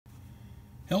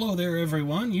Hello there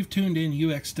everyone, you've tuned in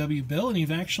uxwbill and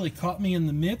you've actually caught me in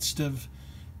the midst of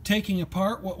taking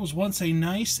apart what was once a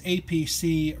nice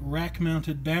APC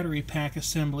rack-mounted battery pack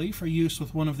assembly for use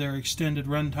with one of their extended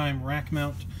runtime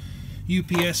rack-mount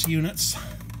UPS units.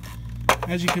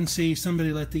 As you can see,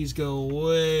 somebody let these go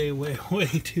way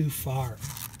too far.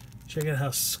 Check out how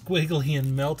squiggly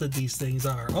and melted these things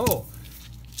are. Oh!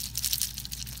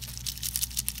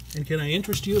 And can I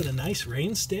interest you in a nice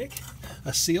rain stick?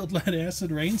 A sealed lead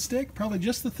acid rain stick? Probably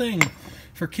just the thing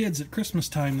for kids at Christmas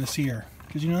time this year.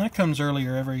 Because, you know, that comes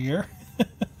earlier every year.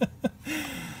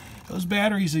 Those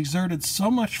batteries exerted so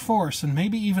much force and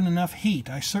maybe even enough heat,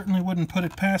 I certainly wouldn't put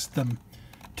it past them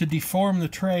to deform the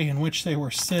tray in which they were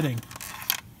sitting.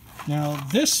 Now,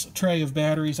 this tray of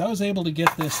batteries, I was able to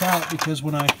get this out because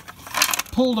when I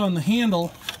pulled on the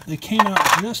handle, they came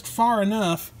out just far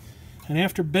enough, and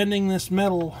after bending this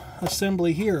metal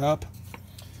assembly here up,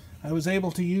 I was able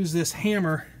to use this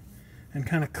hammer and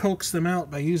kind of coax them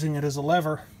out by using it as a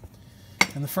lever.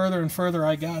 And the further and further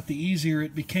I got, the easier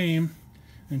it became,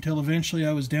 until eventually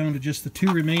I was down to just the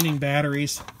two remaining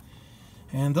batteries.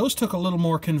 And those took a little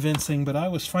more convincing, but I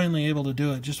was finally able to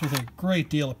do it just with a great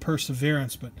deal of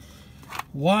perseverance. But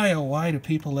why, oh why do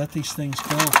people let these things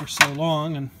go for so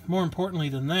long? And more importantly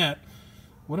than that,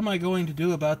 what am I going to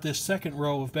do about this second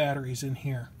row of batteries in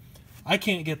here? I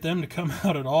can't get them to come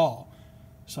out at all.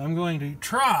 So I'm going to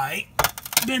try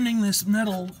bending this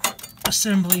metal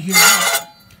assembly here up,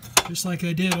 just like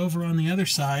I did over on the other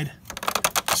side.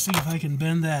 See if I can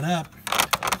bend that up,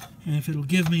 and if it'll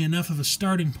give me enough of a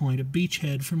starting point, a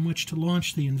beachhead from which to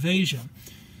launch the invasion.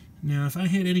 Now, if I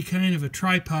had any kind of a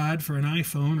tripod for an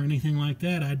iPhone or anything like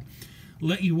that, I'd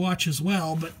let you watch as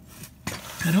well, but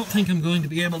I don't think I'm going to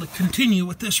be able to continue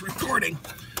with this recording,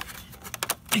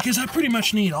 because I pretty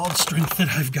much need all the strength that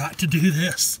I've got to do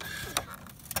this.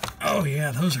 Oh yeah,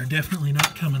 those are definitely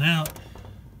not coming out.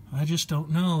 I just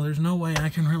don't know. There's no way I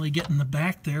can really get in the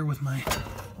back there with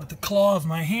the claw of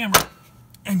my hammer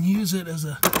and use it as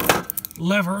a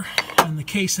lever and the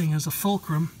casing as a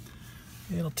fulcrum.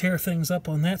 It'll tear things up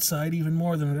on that side even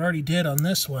more than it already did on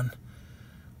this one.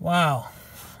 Wow,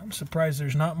 I'm surprised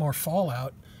there's not more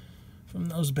fallout from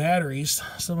those batteries,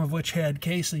 some of which had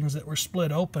casings that were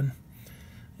split open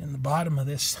in the bottom of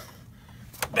this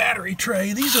battery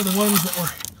tray. These are the ones that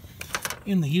were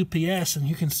in the UPS, and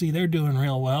you can see they're doing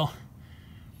real well.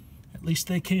 At least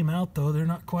they came out, though. They're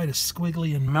not quite as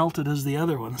squiggly and melted as the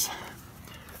other ones.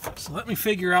 So let me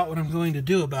figure out what I'm going to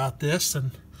do about this,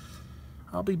 and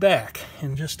I'll be back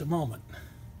in just a moment.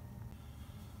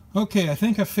 Okay, I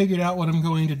think I've figured out what I'm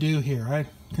going to do here. I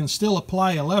can still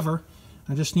apply a lever.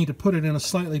 I just need to put it in a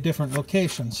slightly different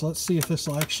location. So let's see if this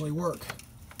will actually work.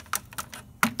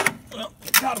 Well,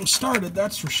 got them started,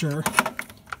 that's for sure.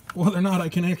 Whether or not I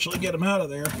can actually get them out of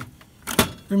there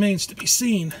remains to be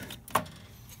seen.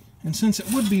 And since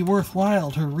it would be worthwhile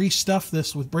to restuff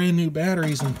this with brand new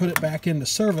batteries and put it back into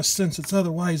service since it's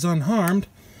otherwise unharmed,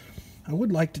 I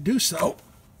would like to do so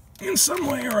in some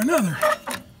way or another.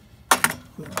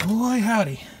 But boy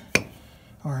howdy,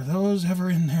 are those ever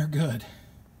in there good.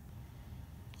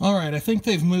 Alright, I think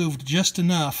they've moved just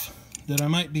enough that I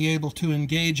might be able to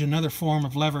engage another form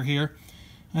of lever here.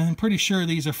 I'm pretty sure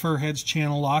these are Furhead's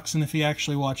channel locks, and if he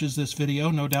actually watches this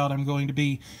video, no doubt I'm going to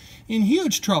be in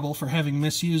huge trouble for having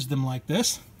misused them like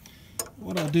this.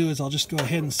 What I'll do is I'll just go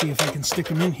ahead and see if I can stick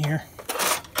them in here.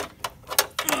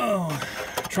 Oh,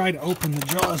 try to open the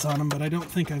jaws on them, but I don't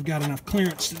think I've got enough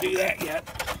clearance to do that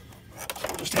yet.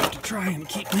 I'll just have to try and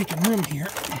keep making room here.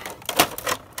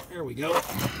 There we go.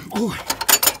 Boy.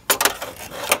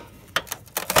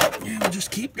 Yeah, we'll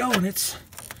just keep going. It's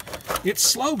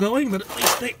slow going, but at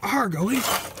least they are going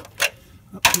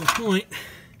up to a point.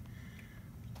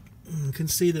 You can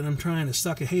see that I'm trying to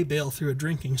suck a hay bale through a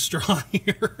drinking straw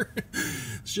here.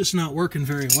 It's just not working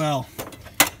very well.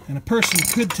 And a person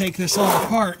could take this all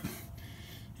apart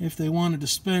if they wanted to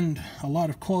spend a lot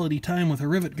of quality time with a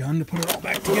rivet gun to put it all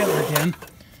back together again.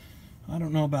 I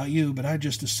don't know about you, but I'd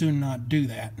just as soon not do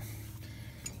that.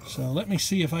 So let me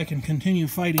see if I can continue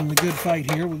fighting the good fight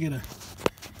here. We'll get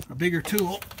a bigger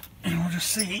tool, and we'll just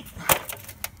see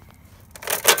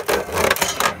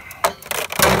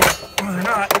whether or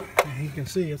not. You can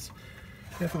see it's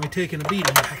definitely taking a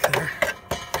beating back there.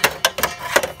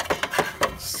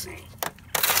 Let's see.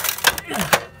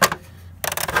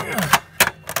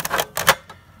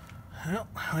 Well,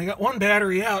 I got one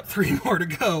battery out, 3 more to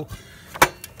go.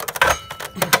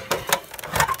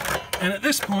 And at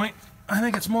this point, I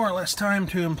think it's more or less time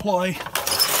to employ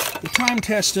the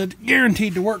time-tested,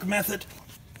 guaranteed-to-work method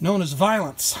known as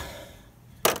violence.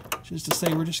 Which is to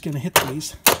say, we're just going to hit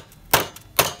these.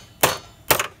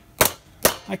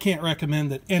 I can't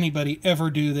recommend that anybody ever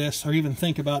do this or even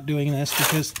think about doing this,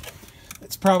 because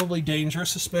it's probably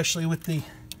dangerous, especially with the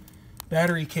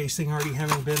battery casing already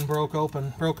having been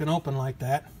broken open like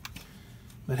that.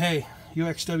 But hey,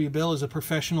 uxwbill is a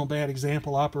professional bad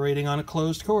example operating on a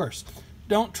closed course.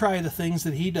 Don't try the things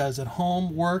that he does at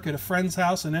home, work, at a friend's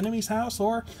house, an enemy's house,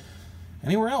 or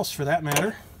anywhere else for that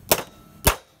matter.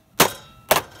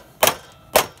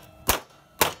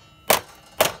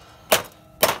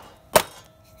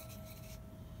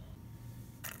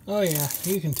 Oh yeah,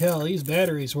 you can tell these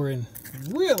batteries were in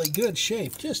really good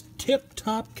shape, just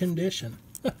tip-top condition.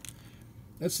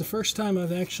 That's the first time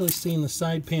I've actually seen the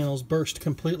side panels burst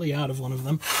completely out of one of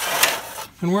them.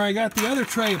 And where I got the other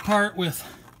tray apart with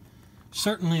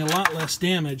certainly a lot less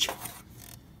damage,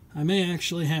 I may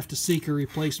actually have to seek a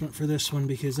replacement for this one,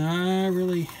 because I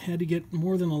really had to get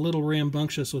more than a little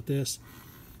rambunctious with this.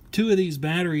 Two of these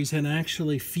batteries had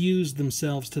actually fused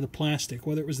themselves to the plastic,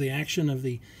 whether it was the action of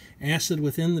the acid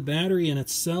within the battery and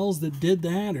its cells that did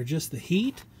that, or just the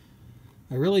heat.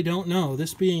 I really don't know.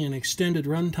 This being an extended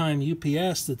runtime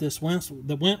UPS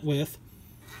that went with,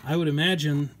 I would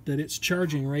imagine that its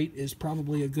charging rate is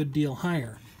probably a good deal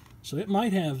higher. So it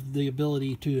might have the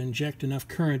ability to inject enough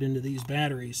current into these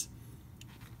batteries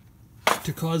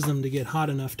to cause them to get hot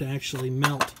enough to actually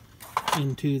melt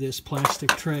into this plastic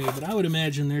tray. But I would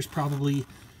imagine there's probably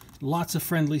lots of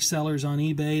friendly sellers on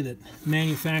eBay that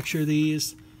manufacture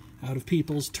these out of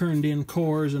people's turned-in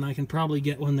cores, and I can probably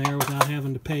get one there without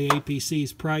having to pay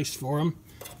APC's price for them,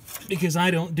 because I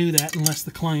don't do that unless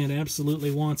the client absolutely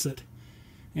wants it.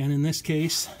 And in this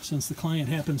case, since the client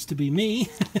happens to be me,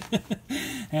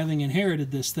 having inherited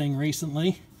this thing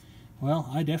recently, well,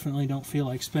 I definitely don't feel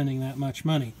like spending that much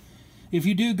money. If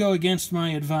you do go against my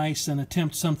advice and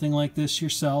attempt something like this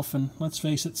yourself, and let's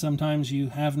face it, sometimes you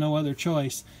have no other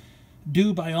choice,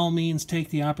 do by all means take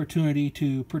the opportunity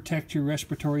to protect your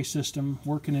respiratory system,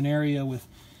 work in an area with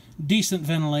decent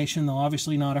ventilation, though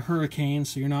obviously not a hurricane,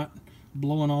 so you're not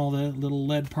blowing all the little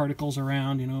lead particles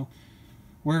around, you know.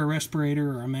 Wear a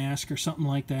respirator or a mask or something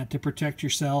like that to protect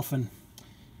yourself. And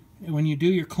when you do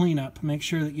your cleanup, make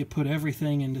sure that you put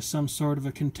everything into some sort of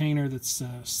a container that's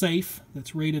safe,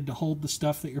 that's rated to hold the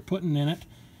stuff that you're putting in it,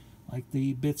 like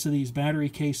the bits of these battery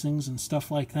casings and stuff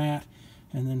like that,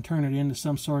 and then turn it into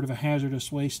some sort of a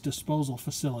hazardous waste disposal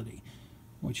facility,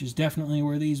 which is definitely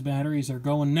where these batteries are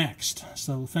going next.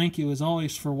 So thank you as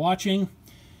always for watching.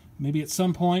 Maybe at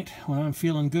some point when I'm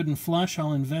feeling good and flush,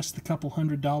 I'll invest the couple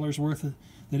 $100 worth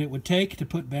that it would take to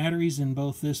put batteries in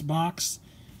both this box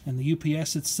and the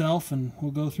UPS itself, and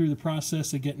we'll go through the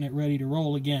process of getting it ready to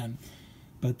roll again.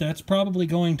 But that's probably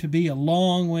going to be a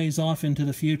long ways off into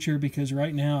the future, because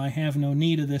right now I have no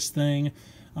need of this thing.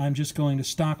 I'm just going to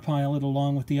stockpile it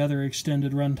along with the other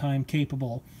extended runtime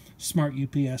capable smart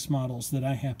UPS models that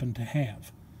I happen to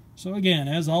have. So again,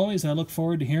 as always, I look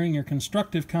forward to hearing your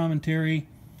constructive commentary,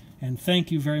 and thank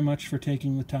you very much for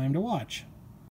taking the time to watch.